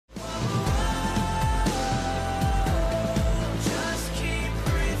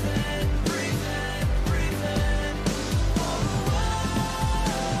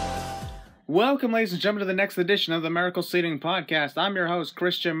Welcome, ladies and gentlemen, to the next edition of the Maracle Seating Podcast. I'm your host,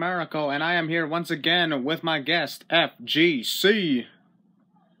 Christian Maracle, and I am here once again with my guest, FGC.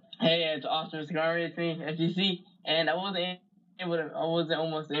 Hey, it's Optimistically. It's me, FGC, and I wasn't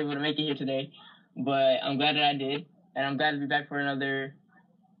almost able to make it here today, but I'm glad that I did, and I'm glad to be back for another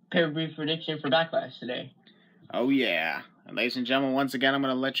pay-per-view prediction for Backlash today. Oh yeah. And ladies and gentlemen, once again, I'm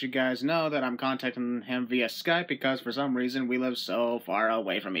going to let you guys know that I'm contacting him via Skype because for some reason we live so far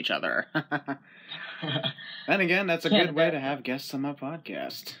away from each other. Then again, that's a good way to have guests on my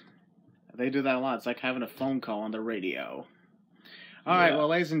podcast. They do that a lot. It's like having a phone call on the radio. Alright, well,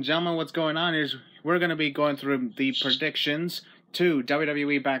 ladies and gentlemen, what's going on is we're going to be going through the predictions to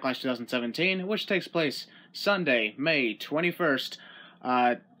WWE Backlash 2017, which takes place Sunday, May 21st,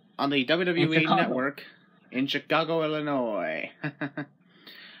 on the WWE Network in Chicago, Illinois.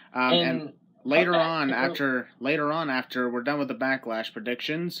 And later on, after we're done with the Backlash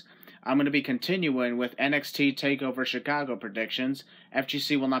predictions, I'm going to be continuing with NXT TakeOver Chicago Predictions.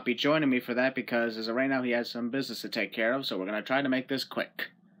 FGC will not be joining me for that because as of right now he has some business to take care of, so we're going to try to make this quick.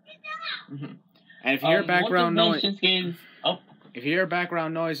 And if you hear background noise, if you hear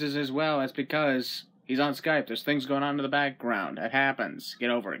background noises as well, it's because he's on Skype. There's things going on in the background. It happens. Get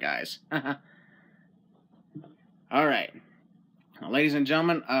over it, guys. All right, ladies and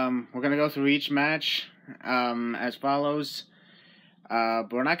gentlemen, we're gonna go through each match as follows.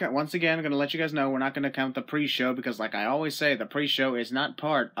 But we're not gonna. Once again, I'm gonna let you guys know we're not gonna count the pre-show because, like I always say, the pre-show is not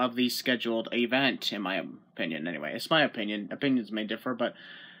part of the scheduled event. In my opinion, anyway, it's my opinion. Opinions may differ, but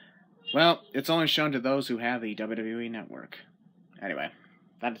well, it's only shown to those who have the WWE Network. Anyway,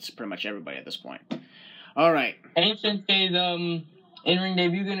 that's pretty much everybody at this point. All right. Ain't Shinsuke's in-ring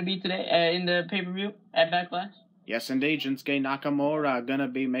debut gonna be today in the pay-per-view at Backlash? Yes, indeed. Shinsuke Nakamura gonna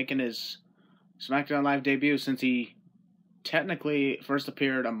be making his SmackDown Live debut since he technically first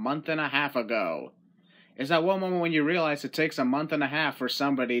appeared a month and a half ago. Is that one moment when you realize it takes a month and a half for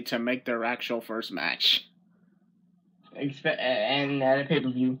somebody to make their actual first match? And at a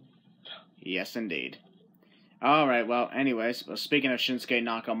pay-per-view. Yes, indeed. Alright, well, anyways, speaking of Shinsuke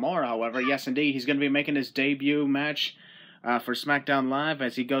Nakamura, however, yes, indeed, he's going to be making his debut match for SmackDown Live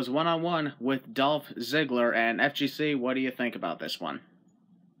as he goes one-on-one with Dolph Ziggler. And FGC, what do you think about this one?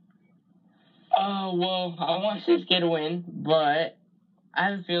 Well, I want Shinsuke to win, but I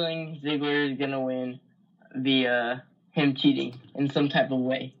have a feeling Ziggler is going to win via him cheating in some type of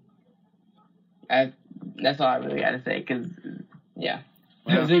way. That's all I really got to say, because, yeah.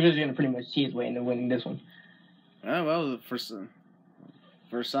 Well, Ziggler's going to pretty much cheat his way into winning this one. Well, for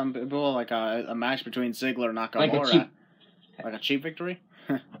some people, like a match between Ziggler and Nakamura, like a cheap victory?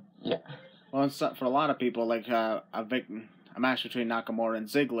 Yeah. Well, for a lot of people, like a match between Nakamura and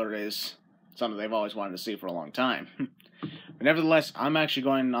Ziggler is something they've always wanted to see for a long time. But nevertheless, I'm actually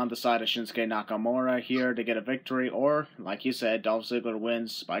going on the side of Shinsuke Nakamura here to get a victory, or, like you said, Dolph Ziggler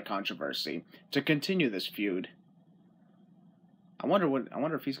wins by controversy to continue this feud. I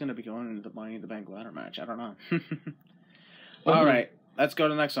wonder if he's going to be going into the Money in the Bank ladder match. I don't know. All right, let's go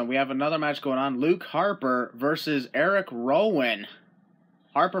to the next one. We have another match going on. Luke Harper versus Eric Rowan.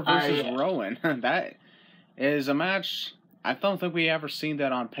 Harper versus Rowan. That is a match. I don't think we ever seen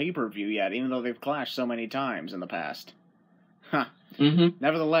that on pay-per-view yet, even though they've clashed so many times in the past. Huh.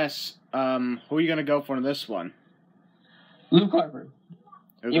 Nevertheless, who are you going to go for in this one? Luke Harper.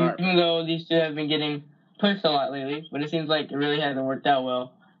 Even though these two have been getting pushed a lot lately, but it seems like it really hasn't worked out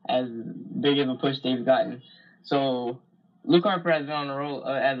well as big of a push they've gotten. So Luke Harper has been on a roll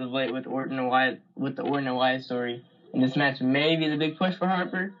as of late with the Orton and Wyatt story, and this match may be the big push for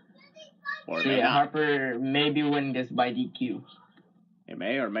Harper. Or Harper may be winning this by DQ. It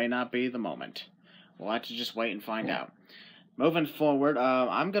may or may not be the moment. We'll have to just wait and find out. Moving forward,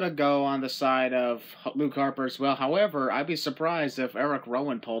 I'm going to go on the side of Luke Harper as well. However, I'd be surprised if Eric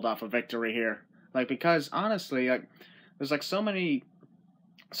Rowan pulled off a victory here. Because honestly, there's so many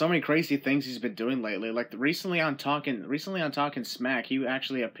crazy things he's been doing lately. Like recently on Talking Smack, he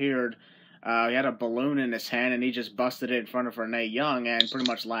actually appeared. He had a balloon in his hand and he just busted it in front of Renee Young and pretty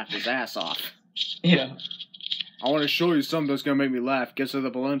much laughed his ass off. Yeah. I want to show you something that's gonna make me laugh. Gets her the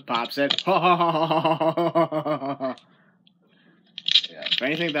balloon, pops it. Ha ha ha ha ha ha ha. Yeah. If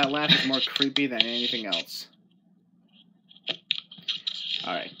anything, that laugh is more creepy than anything else.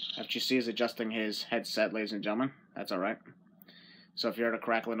 Alright, FGC is adjusting his headset, ladies and gentlemen. That's alright. So if you heard a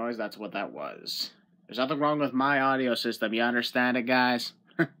crackling noise, that's what that was. There's nothing wrong with my audio system. You understand it, guys?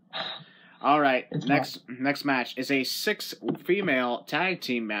 Alright, next match is a 6-female tag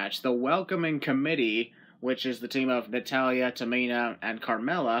team match. The Welcoming Committee, which is the team of Natalya, Tamina, and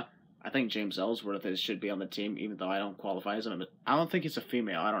Carmella, I think James Ellsworth should be on the team, even though I don't qualify as him. I don't think he's a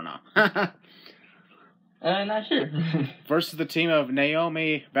female. I don't know. Not sure. Versus the team of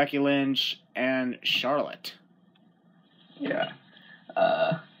Naomi, Becky Lynch, and Charlotte. Yeah.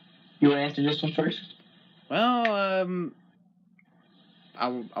 You want to answer this one first? Well, I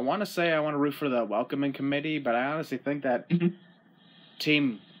want to say I want to root for the welcoming committee, but I honestly think that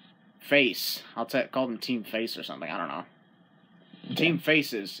Team Face, call them Team Face or something, I don't know. Okay. Team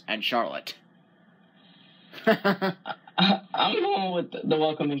Faces and Charlotte. I'm going with the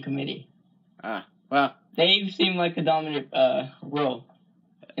welcoming committee. Well, they seem like a dominant role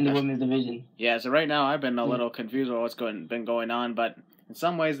in the women's division. Yeah, so right now I've been a little confused with what's been going on, but in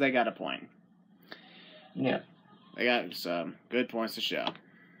some ways they got a point. Yeah. They got some good points to show.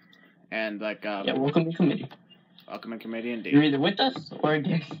 And welcoming committee. Welcoming committee indeed. You're either with us or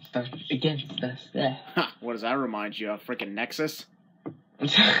against us. Yeah. What does that remind you of? Freaking Nexus?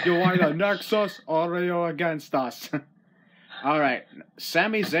 You want the Nexus or are you against us? Alright.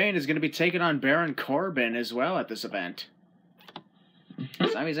 Sami Zayn is going to be taking on Baron Corbin as well at this event.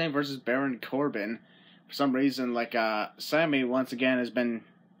 Sami Zayn versus Baron Corbin. For some reason, Sami once again has been...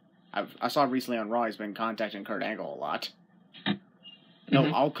 I saw recently on Raw he's been contacting Kurt Angle a lot. No,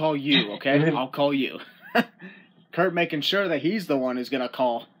 I'll call you, okay? I'll call you. Kurt making sure that he's the one who's going to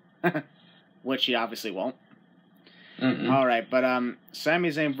call. Which he obviously won't. Alright, but Sami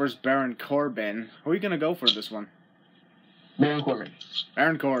Zayn versus Baron Corbin. Who are you going to go for this one? Baron Corbin.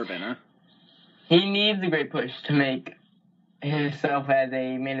 Baron Corbin, huh? He needs a great push to make himself as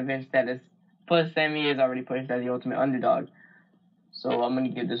a main event status. Plus, Sami is already pushed as the ultimate underdog. So I'm going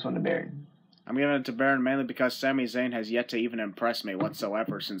to give this one to Baron. I'm giving it to Baron mainly because Sami Zayn has yet to even impress me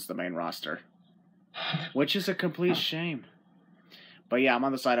whatsoever since the main roster. Which is a complete shame. But yeah, I'm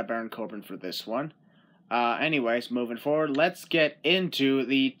on the side of Baron Corbin for this one. Anyways, moving forward, let's get into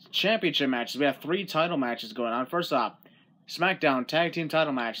the championship matches. We have 3 title matches going on. First off, SmackDown Tag Team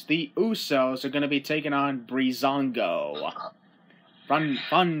title match. The Usos are going to be taking on Breezango.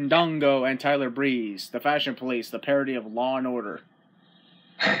 Fandango and Tyler Breeze. The Fashion Police, the parody of Law and Order.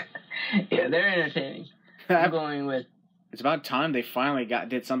 Yeah, they're entertaining. I'm going with... It's about time they finally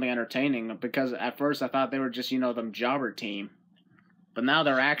did something entertaining, because at first I thought they were just, them jobber team. But now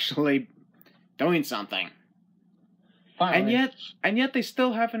they're actually doing something. Finally. And yet they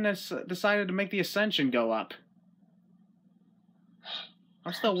still haven't decided to make the Ascension go up.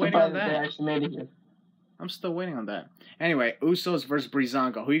 I'm still waiting on that. They actually made it here. I'm still waiting on that. Anyway, Usos versus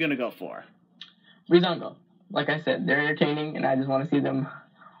Breezango. Who are you going to go for? Breezango. Like I said, they're entertaining, and I just want to see them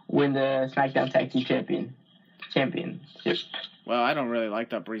win the SmackDown Tag Team Championship. Well, I don't really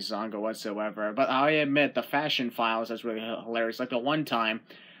like the Breezango whatsoever, but I admit the Fashion Files, that's really hilarious. Like the one time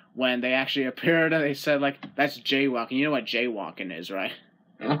when they actually appeared and they said, that's jaywalking. You know what jaywalking is, right?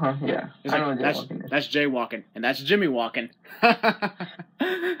 Yeah. I know what jaywalking is. That's jaywalking, and that's Jimmy walking. That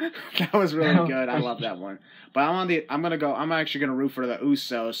was really good. I love that one. But I'm actually gonna root for the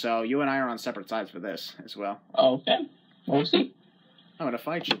Usos, so you and I are on separate sides for this as well. Okay. We'll see. I'm gonna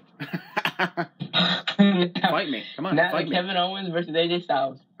fight you. Fight me. Come on, fight me. Kevin Owens versus AJ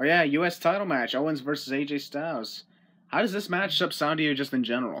Styles. Oh yeah, U.S. title match. Owens versus AJ Styles. How does this matchup sound to you just in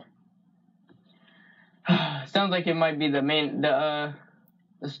general? Sounds like it might be the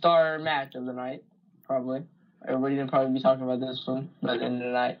star match of the night, probably. Everybody's gonna probably be talking about this one by the end of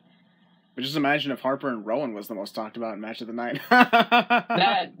the night. But just imagine if Harper and Rowan was the most talked about match of the night.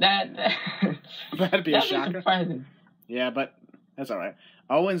 That'd be a shocker. Surprising. Yeah, but that's all right.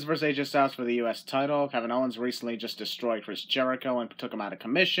 Owens versus AJ Styles for the U.S. title. Kevin Owens recently just destroyed Chris Jericho and took him out of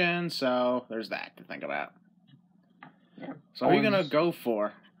commission, so there's that to think about. Yeah. So who are you going to go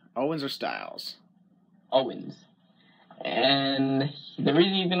for? Owens or Styles? Owens. And the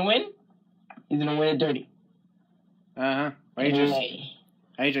reason he's going to win it dirty. Uh-huh.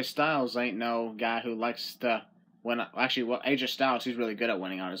 AJ Styles ain't no guy who likes to win. Actually, AJ Styles, he's really good at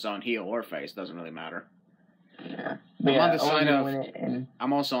winning on his own, heel or face. Doesn't really matter. Yeah.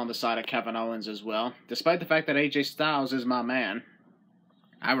 I'm also on the side of Kevin Owens as well. Despite the fact that AJ Styles is my man,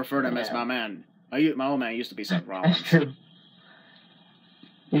 I refer to him as my man. My old man used to be Seth Rollins. That's true.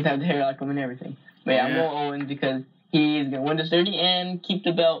 He's had the hair like him and everything. But yeah, I'm going Owens because he's going to win this dirty and keep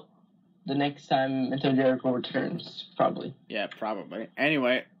the belt the next time until Jericho returns, probably. Yeah, probably.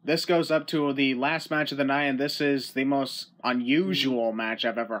 Anyway, this goes up to the last match of the night, and this is the most unusual match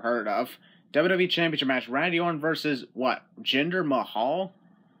I've ever heard of. WWE Championship match, Randy Orton versus, what, Jinder Mahal?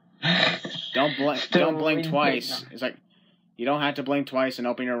 Don't blink twice. It's like, you don't have to blink twice and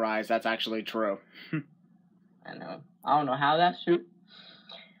open your eyes. That's actually true. I know. I don't know how that's true.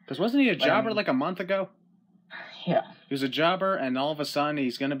 Because wasn't he a jobber like a month ago? Yeah. He was a jobber, and all of a sudden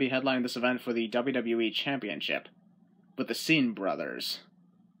he's going to be headlining this event for the WWE Championship with the Cena brothers.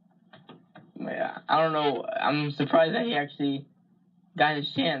 Yeah, I don't know. I'm surprised that he actually got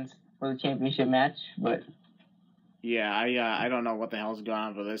his chance for the championship match, but... Yeah, I don't know what the hell's going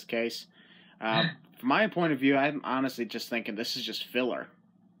on with this case. From my point of view, I'm honestly just thinking this is just filler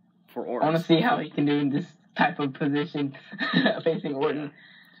for Orton. I want to see how he can do in this type of position facing Orton. Yeah.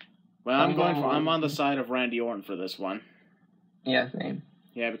 Well, I'm on the side of Randy Orton for this one. Yeah, same.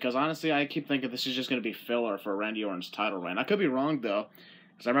 Yeah, because honestly, I keep thinking this is just going to be filler for Randy Orton's title reign. I could be wrong, though,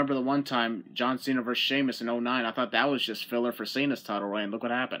 because I remember the one time John Cena versus Sheamus in 2009, I thought that was just filler for Cena's title reign. Look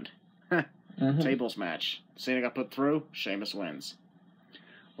what happened. Tables match. Cena got put through, Sheamus wins.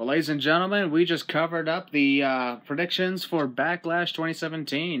 Well, ladies and gentlemen, we just covered up the predictions for Backlash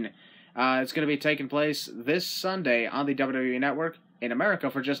 2017. It's going to be taking place this Sunday on the WWE Network. In America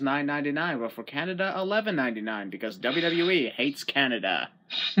for just $9.99, but for Canada, $11.99, because WWE hates Canada.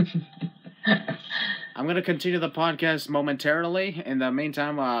 I'm going to continue the podcast momentarily. In the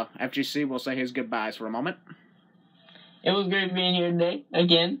meantime, FGC will say his goodbyes for a moment. It was great being here today,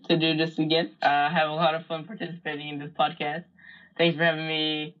 again, to do this again. I have a lot of fun participating in this podcast. Thanks for having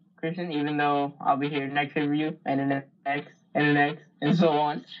me, Christian, even though I'll be here next for you, and the next, and so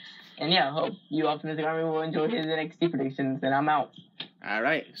on. And yeah, I hope you Optimistic Army will enjoy his NXT predictions, and I'm out. All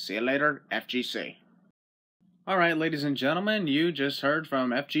right, see you later, FGC. All right, ladies and gentlemen, you just heard from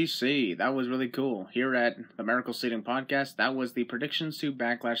FGC. That was really cool. Here at the Maracle Seating Podcast, that was the predictions to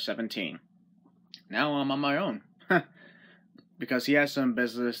Backlash 17. Now I'm on my own. Because he has some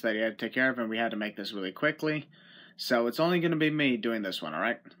business that he had to take care of, and we had to make this really quickly. So it's only going to be me doing this one, all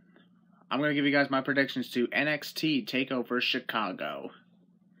right? I'm going to give you guys my predictions to NXT TakeOver Chicago.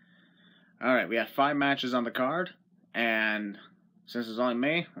 All right, we have 5 matches on the card, and since it's only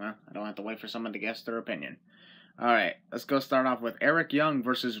me, well, I don't have to wait for someone to guess their opinion. All right, let's go start off with Eric Young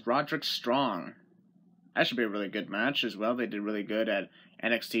versus Roderick Strong. That should be a really good match as well. They did really good at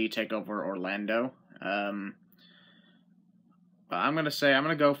NXT TakeOver Orlando. But I'm going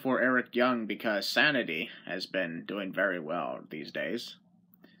to go for Eric Young because Sanity has been doing very well these days.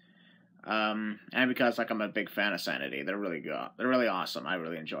 And because I'm a big fan of Sanity. They're really good. They're really awesome. I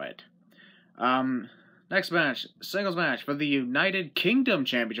really enjoy it. Next match, singles match for the United Kingdom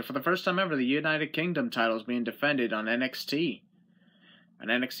Championship. For the first time ever, the United Kingdom title is being defended on NXT. An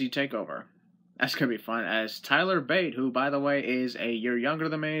NXT TakeOver. That's going to be fun. As Tyler Bate, who, by the way, is a year younger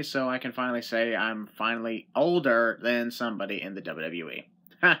than me, so I can finally say I'm finally older than somebody in the WWE.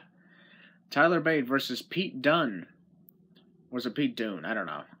 Ha! Tyler Bate versus Pete Dunne. Was it Pete Dunne? I don't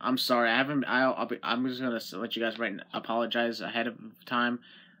know. I'm sorry. I'm just going to let you guys apologize ahead of time.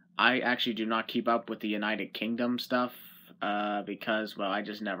 I actually do not keep up with the United Kingdom stuff because, well, I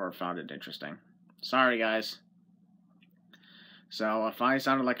just never found it interesting. Sorry, guys. So if I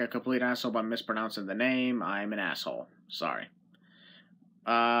sounded like a complete asshole by mispronouncing the name, I'm an asshole. Sorry.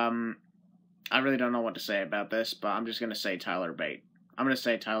 I really don't know what to say about this, but I'm just going to say Tyler Bate. I'm going to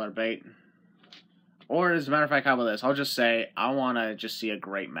say Tyler Bate. Or, as a matter of fact, how about this? I'll just say I want to just see a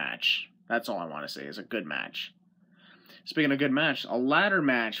great match. That's all I want to see is a good match. Speaking of good match, a ladder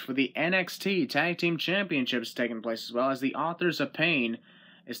match for the NXT Tag Team Championships is taking place as well as the Authors of Pain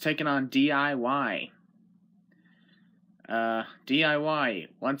is taking on DIY. DIY,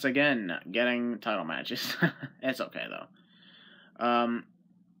 once again, getting title matches. It's okay, though.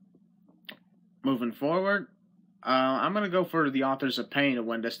 Moving forward, I'm going to go for the Authors of Pain to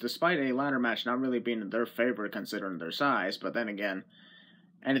win this, despite a ladder match not really being in their favor considering their size, but then again,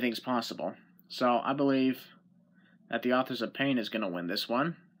 anything's possible. So, I believe that the Authors of Pain is going to win this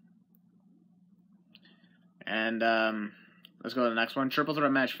one. And, let's go to the next one. Triple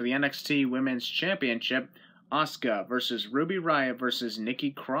threat match for the NXT Women's Championship. Asuka versus Ruby Riott versus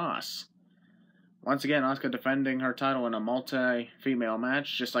Nikki Cross. Once again, Asuka defending her title in a multi-female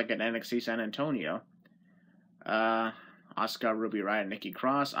match, just like at NXT San Antonio. Asuka, Ruby Riott, Nikki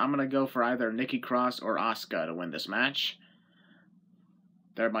Cross. I'm going to go for either Nikki Cross or Asuka to win this match.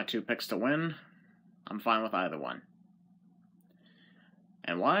 They're my 2 picks to win. I'm fine with either one.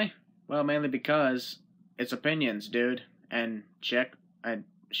 And why? Well, mainly because it's opinions, dude. And chick. And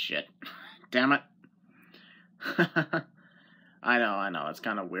shit. Damn it. I know. It's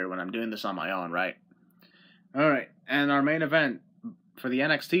kind of weird when I'm doing this on my own, right? Alright, and our main event for the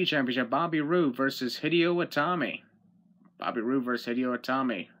NXT Championship, Bobby Roode versus Hideo Itami. Bobby Roode versus Hideo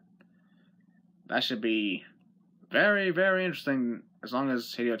Itami. That should be very, very interesting as long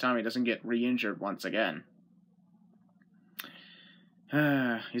as Hideo Itami doesn't get re-injured once again.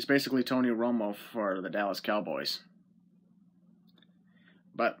 He's basically Tony Romo for the Dallas Cowboys.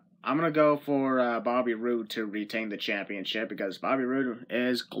 But I'm going to go for Bobby Roode to retain the championship because Bobby Roode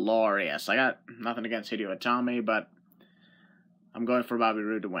is glorious. I got nothing against Hideo Itami, but I'm going for Bobby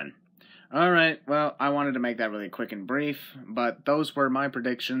Roode to win. Alright, well, I wanted to make that really quick and brief, but those were my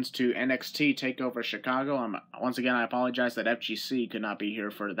predictions to NXT TakeOver Chicago. Once again, I apologize that FGC could not be here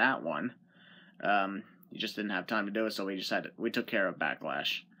for that one. You just didn't have time to do it, so we took care of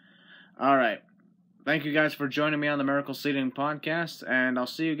Backlash. Alright. Thank you guys for joining me on the Maracle Seating Podcast, and I'll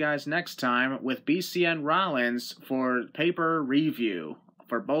see you guys next time with BCN Rollins for paper review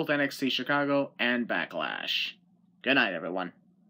for both NXT Chicago and Backlash. Good night, everyone.